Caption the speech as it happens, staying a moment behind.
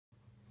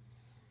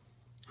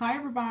Hi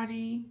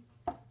everybody,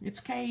 it's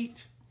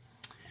Kate.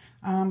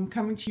 I'm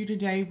coming to you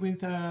today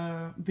with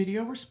a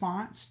video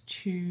response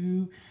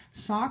to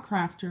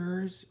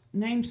SaCrafters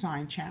name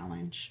sign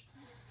challenge.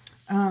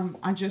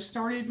 I just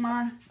started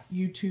my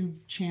YouTube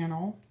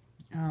channel,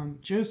 and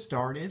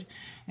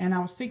I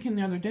was thinking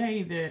the other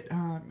day that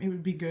it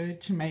would be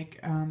good to make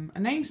a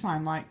name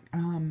sign like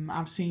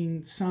I've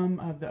seen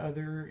some of the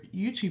other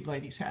YouTube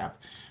ladies have.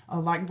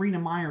 Like Rena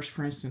Myers,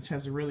 for instance,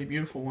 has a really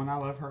beautiful one. I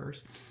love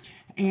hers.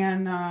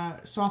 And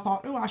so I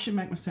thought, oh, I should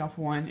make myself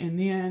one. And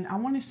then I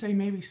want to say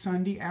maybe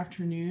Sunday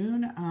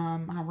afternoon,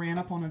 I ran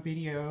up on a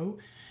video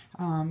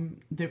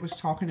that was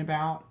talking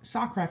about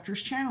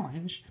SaCrafters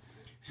challenge.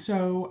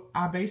 So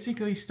I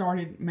basically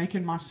started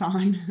making my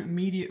sign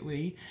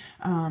immediately.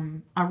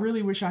 I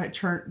really wish I had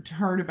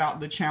heard about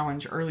the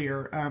challenge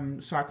earlier,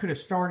 so I could have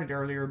started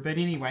earlier. But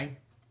anyway,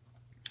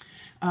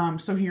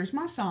 so here's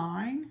my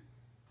sign.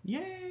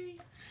 Yay!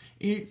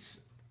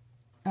 It's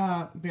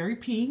very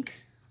pink.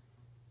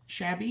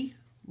 Shabby,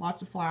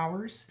 lots of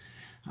flowers.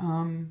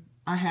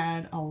 I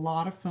had a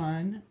lot of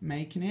fun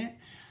making it,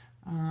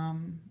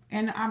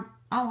 and I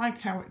like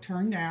how it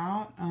turned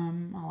out.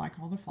 I like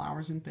all the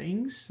flowers and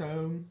things,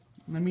 so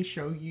let me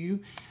show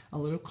you a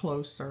little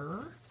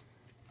closer.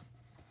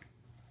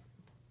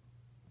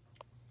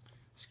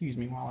 Excuse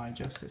me while I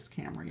adjust this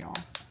camera, y'all.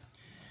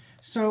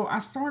 So I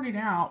started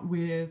out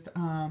with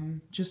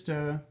just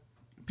a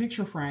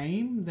picture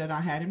frame that I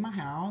had in my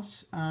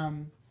house.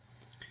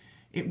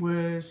 It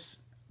was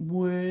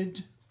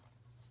wood,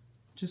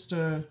 just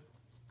a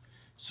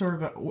sort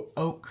of a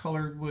oak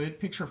colored wood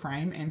picture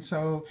frame, and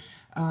so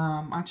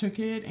I took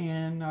it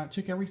and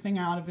took everything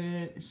out of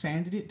it,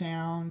 sanded it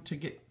down to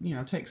get,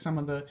 take some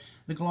of the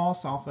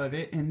gloss off of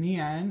it, and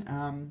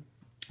then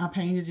I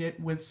painted it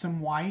with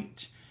some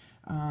white,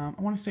 I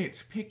want to say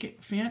it's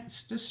picket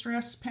fence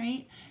distress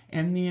paint,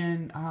 and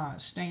then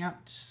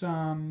stamped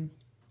some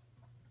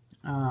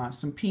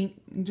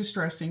pink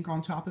distress ink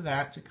on top of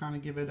that to kind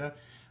of give it a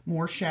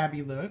more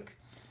shabby look.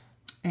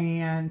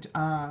 And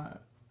I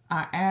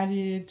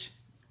added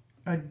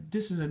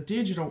this is a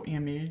digital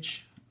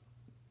image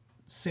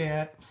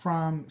set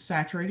from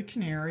Saturated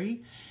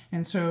Canary,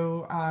 and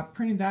so I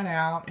printed that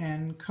out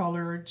and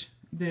colored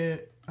the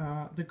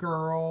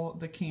girl,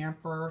 the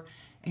camper,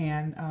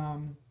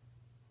 and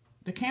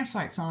the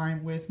campsite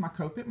sign with my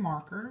Copic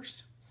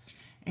markers.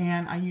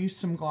 And I used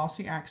some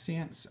glossy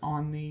accents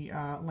on the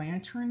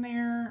lantern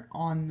there,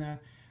 on the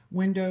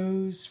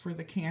windows for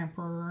the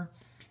camper,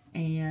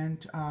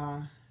 and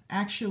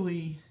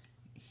actually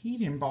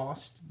heat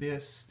embossed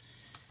this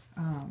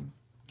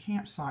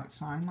campsite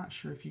sign. I'm not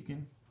sure if you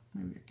can,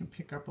 maybe I can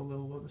pick up a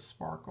little of the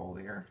sparkle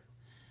there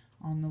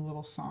on the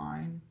little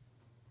sign.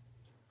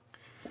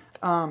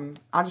 I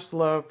just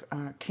love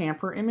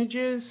camper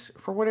images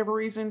for whatever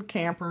reason.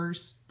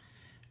 Campers,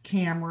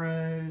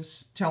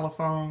 cameras,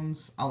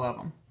 telephones, I love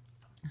them.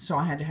 So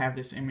I had to have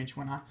this image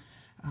when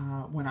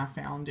I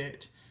found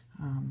it.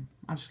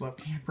 I just love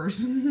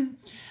campers.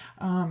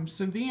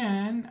 So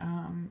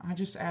then I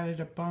just added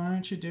a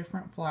bunch of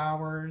different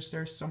flowers.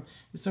 There's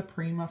a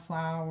prima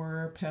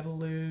flower,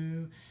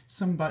 petaloo,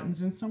 some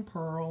buttons and some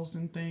pearls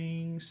and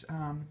things.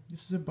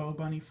 This is a bow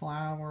bunny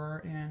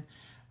flower, and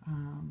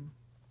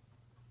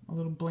a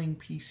little bling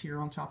piece here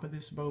on top of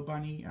this bow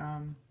bunny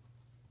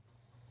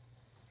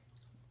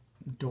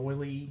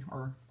doily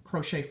or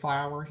crochet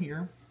flower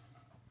here.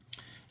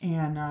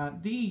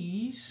 And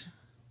these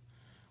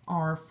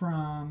are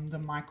from the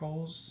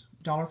Michael's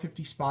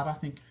 $1.50 spot. I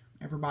think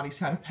everybody's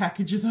had a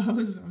package of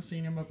those. I've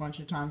seen them a bunch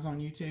of times on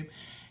YouTube.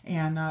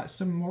 And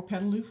some more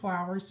petaloo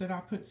flowers that I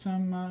put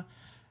some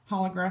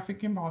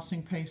holographic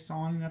embossing paste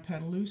on, and a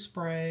petaloo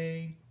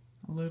spray,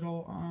 a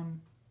little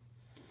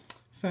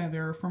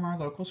feather from our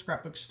local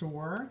scrapbook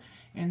store.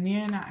 And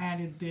then I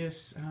added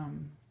this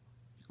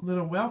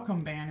little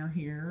welcome banner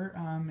here,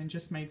 and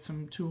just made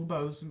some tulle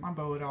bows with my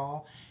bow it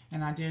all.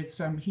 And I did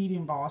some heat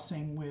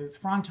embossing with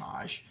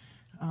frontage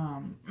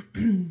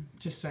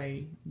to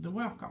say the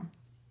welcome,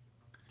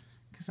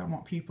 because I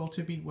want people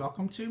to be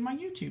welcome to my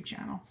YouTube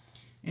channel.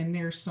 And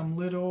there's some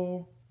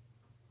little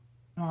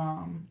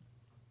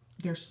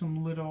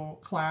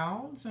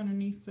clouds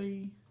underneath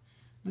the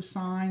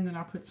sign that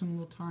I put some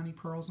little tiny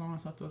pearls on. I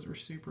thought those were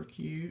super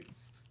cute.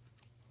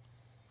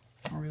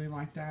 I really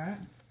like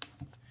that.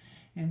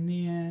 And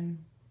then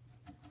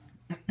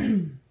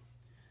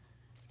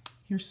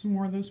here's some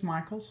more of those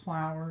Michael's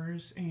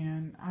flowers,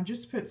 and I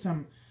just put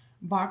some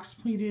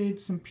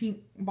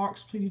pink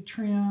box pleated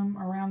trim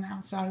around the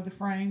outside of the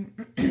frame,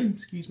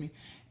 excuse me,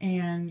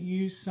 and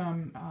use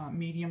some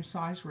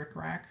medium-sized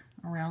rickrack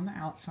around the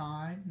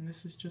outside. And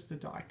this is just a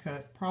die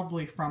cut,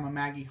 probably from a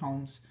Maggie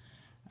Holmes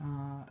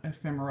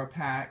ephemera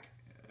pack.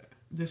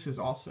 This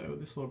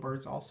little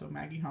bird's also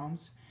Maggie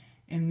Holmes.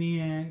 And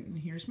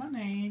then here's my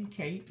name,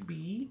 Kate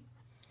B.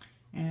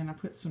 And I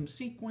put some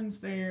sequins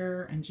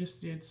there and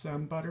just did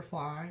some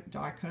butterfly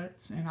die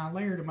cuts, and I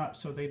layered them up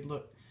so they'd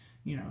look,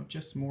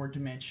 just more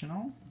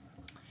dimensional.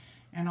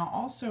 And I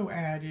also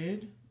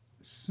added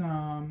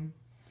some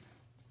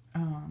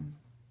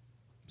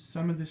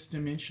some of this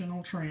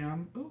dimensional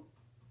trim. Ooh,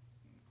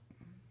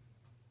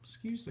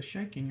 excuse the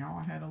shaking, y'all.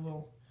 I had a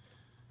little,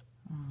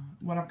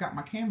 what I've got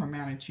my camera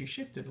mounted to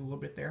shifted a little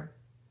bit there.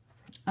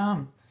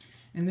 And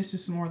this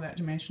is some more of that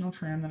dimensional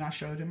trim that I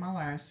showed in my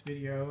last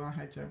video. I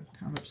had to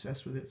kind of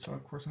obsess with it, so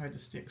of course I had to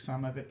stick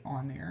some of it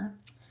on there.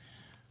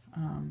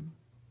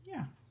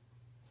 Yeah.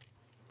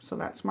 So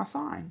that's my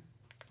sign.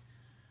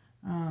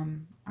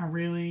 I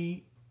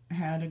really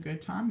had a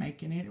good time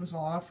making it. It was a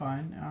lot of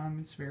fun.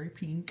 It's very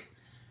pink,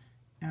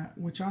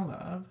 which I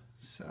love.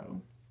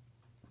 So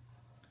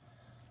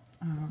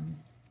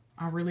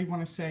I really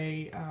want to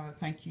say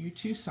thank you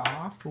to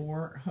Sa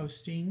for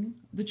hosting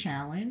the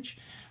challenge.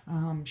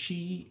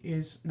 She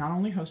is not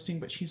only hosting,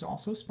 but she's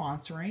also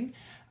sponsoring.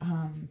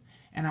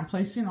 And I'm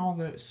placing all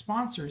the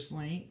sponsors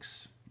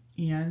links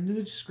in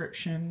the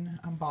description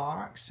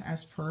box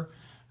as per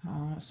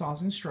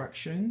Sa's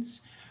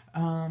instructions.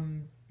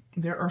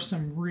 There are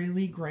some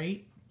really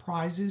great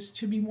prizes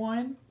to be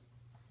won.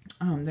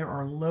 There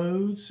are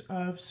loads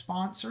of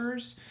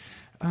sponsors.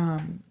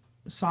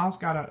 Sa's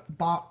got a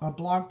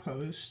blog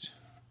post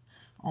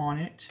on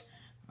it.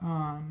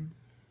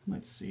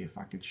 Let's see if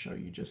I could show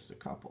you just a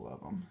couple of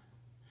them.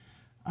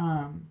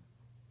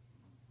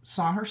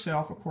 Sa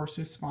herself, of course,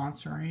 is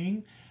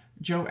sponsoring.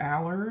 Joe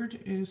Allard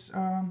is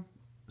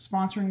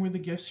sponsoring with a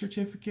gift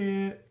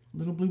certificate.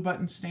 Little Blue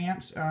Button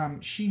Stamps.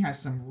 She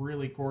has some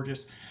really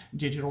gorgeous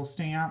digital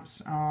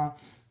stamps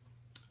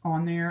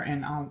on there,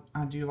 and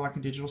I do like a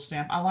digital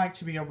stamp. I like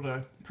to be able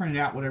to print it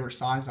out whatever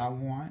size I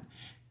want.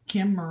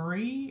 Kim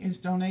Murray is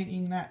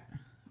donating that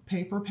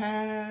paper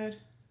pad.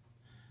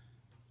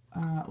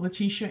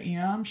 Letitia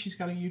M, she's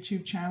got a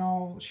YouTube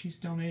channel. She's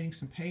donating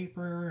some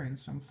paper and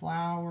some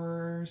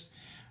flowers.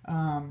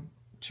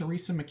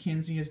 Teresa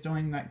McKenzie is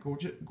donating that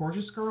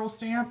gorgeous girl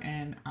stamp,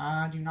 and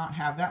I do not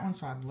have that one,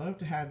 so I'd love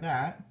to have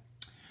that.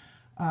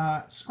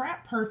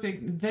 Scrap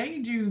Perfect, they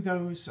do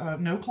those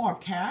no clog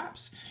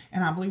caps,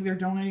 and I believe they're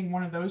donating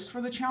one of those for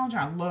the challenge.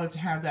 I'd love to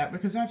have that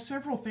because I have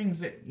several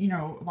things that, you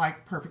know,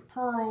 like perfect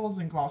pearls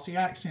and glossy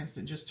accents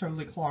that just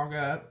totally clog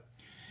up.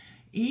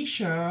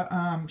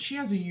 Isha, she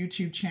has a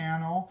YouTube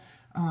channel.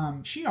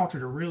 She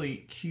altered a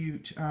really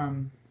cute,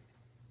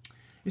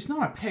 it's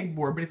not a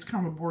pegboard, but it's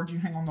kind of a board you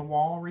hang on the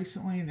wall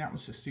recently, and that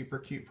was a super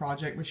cute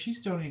project. But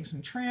she's donating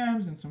some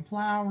trims and some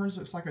flowers.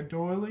 Looks like a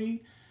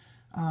doily.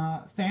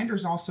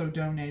 Thander's also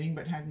donating,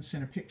 but hadn't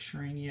sent a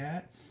picture in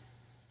yet.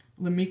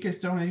 Lamika's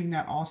donating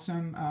that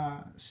awesome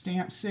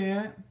stamp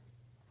set.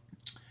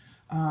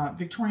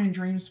 Victorian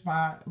Dreams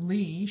by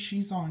Lee,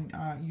 she's on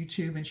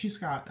YouTube, and she's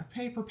got a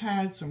paper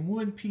pad, some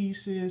wood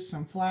pieces,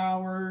 some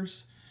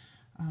flowers.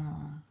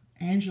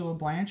 Angela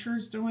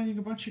Blanchard's donating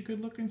a bunch of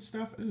good looking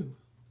stuff. Ooh,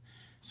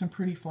 some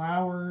pretty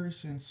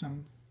flowers and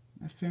some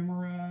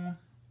ephemera,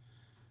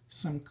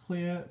 some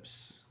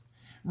clips.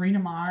 Rena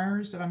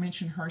Myers, that I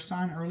mentioned her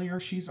sign earlier,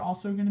 she's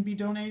also going to be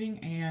donating,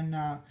 and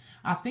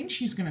I think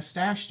she's going to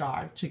stash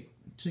dive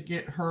to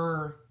get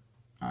her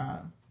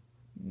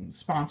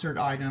sponsored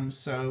items.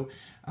 So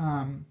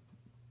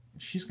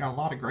she's got a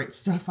lot of great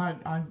stuff.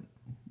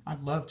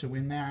 I'd love to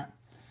win that.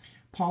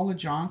 Paula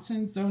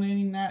Johnson's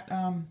donating that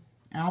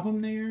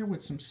album there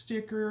with some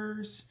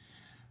stickers.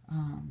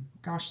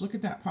 Gosh, look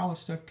at that pile of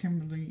stuff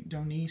Kimberly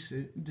Denise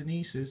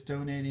is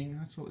donating.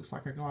 That's what looks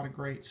like a lot of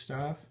great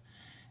stuff.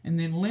 And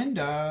then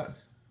Linda,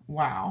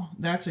 wow,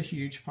 that's a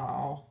huge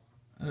pile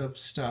of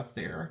stuff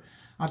there.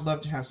 I'd love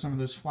to have some of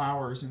those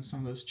flowers and some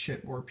of those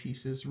chipboard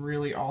pieces.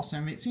 Really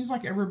awesome. It seems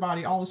like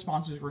everybody, all the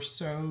sponsors were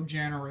so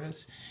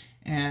generous,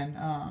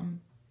 and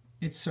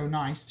it's so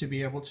nice to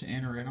be able to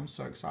enter it. I'm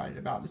so excited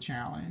about the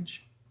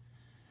challenge.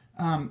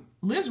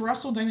 Liz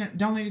Russell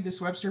donated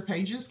this Webster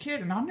Pages kit,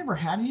 and I've never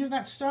had any of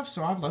that stuff,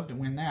 so I'd love to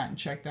win that and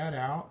check that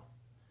out.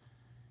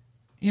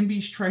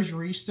 MB's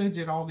Treasurista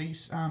did all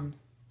these,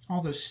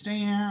 all those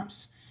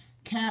stamps.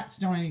 Kat's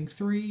donating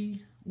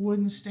 3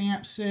 wooden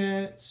stamp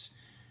sets.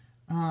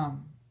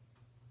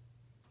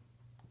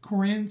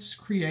 Corinne's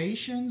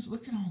Creations,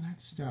 look at all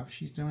that stuff.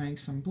 She's donating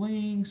some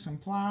bling, some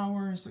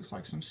flowers, looks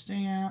like some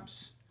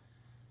stamps.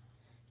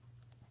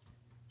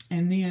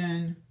 And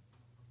then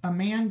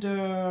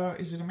Amanda,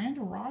 is it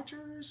Amanda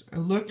Rogers?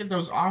 Look at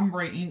those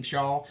ombre inks,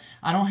 y'all.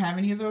 I don't have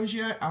any of those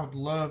yet. I would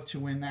love to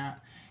win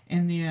that.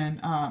 And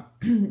then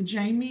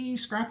Jamie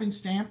Scrap and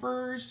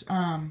Stampers.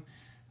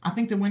 I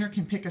think the winner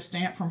can pick a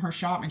stamp from her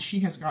shop, and she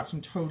has got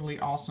some totally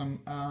awesome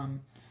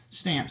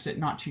stamps at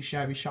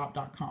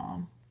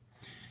nottoshabbyshop.com.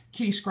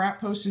 Kitty Scrap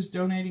Post is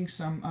donating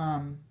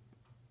some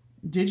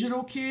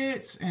digital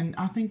kits, and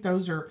I think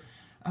those are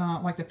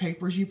like the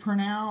papers you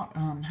print out.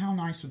 How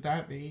nice would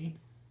that be?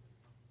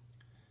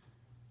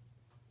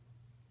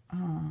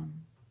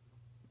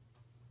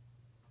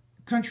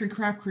 Country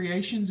Craft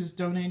Creations is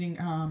donating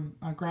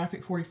a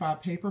Graphic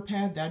 45 paper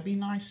pad. That'd be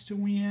nice to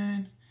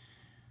win.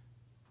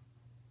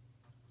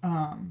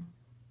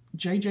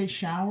 JJ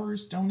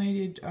Showers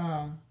donated,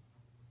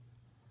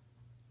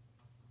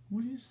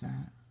 what is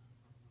that?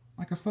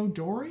 Like a faux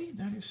dory?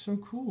 That is so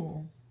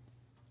cool.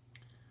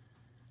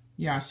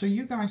 Yeah, so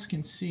you guys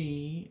can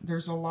see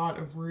there's a lot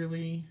of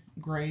really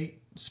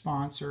great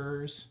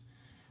sponsors,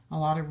 a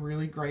lot of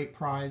really great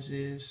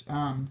prizes.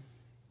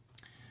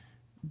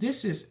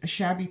 This is a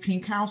Shabby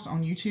Pink House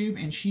on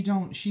YouTube, and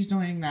she's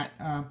doing that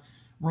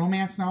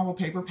romance novel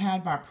paper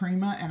pad by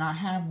Prima, and I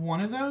have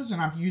one of those,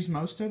 and I've used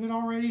most of it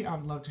already.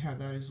 I'd love to have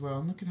that as well.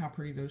 And look at how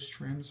pretty those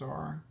trims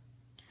are.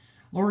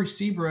 Lori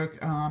Seabrook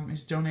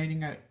is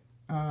donating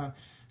a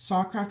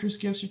SaCrafters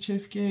gift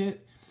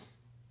certificate.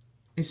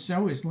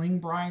 So is Ling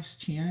Bryce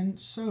 10.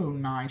 So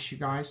nice, you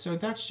guys. So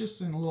that's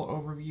just a little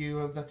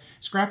overview of the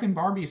Scrappin'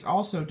 Barbie is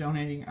also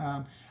donating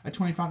a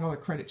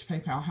 $25 credit to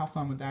PayPal. How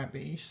fun would that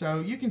be?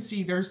 So you can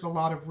see there's a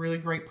lot of really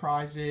great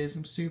prizes.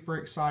 I'm super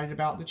excited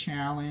about the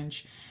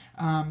challenge.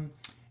 And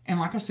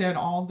like I said,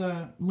 all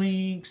the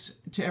links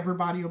to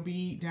everybody will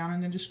be down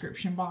in the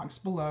description box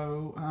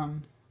below.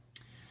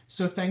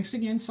 So thanks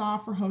again, Sa,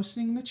 for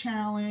hosting the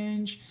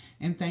challenge.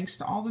 And thanks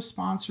to all the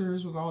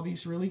sponsors with all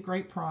these really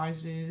great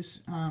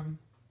prizes.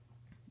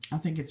 I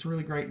think it's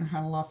really great, and I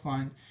had a lot of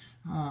fun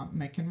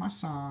making my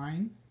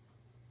sign.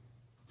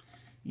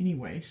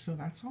 Anyway, so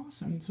that's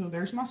awesome. So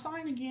there's my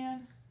sign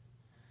again.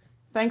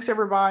 Thanks,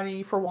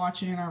 everybody, for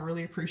watching. I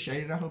really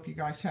appreciate it. I hope you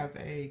guys have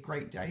a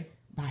great day.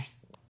 Bye.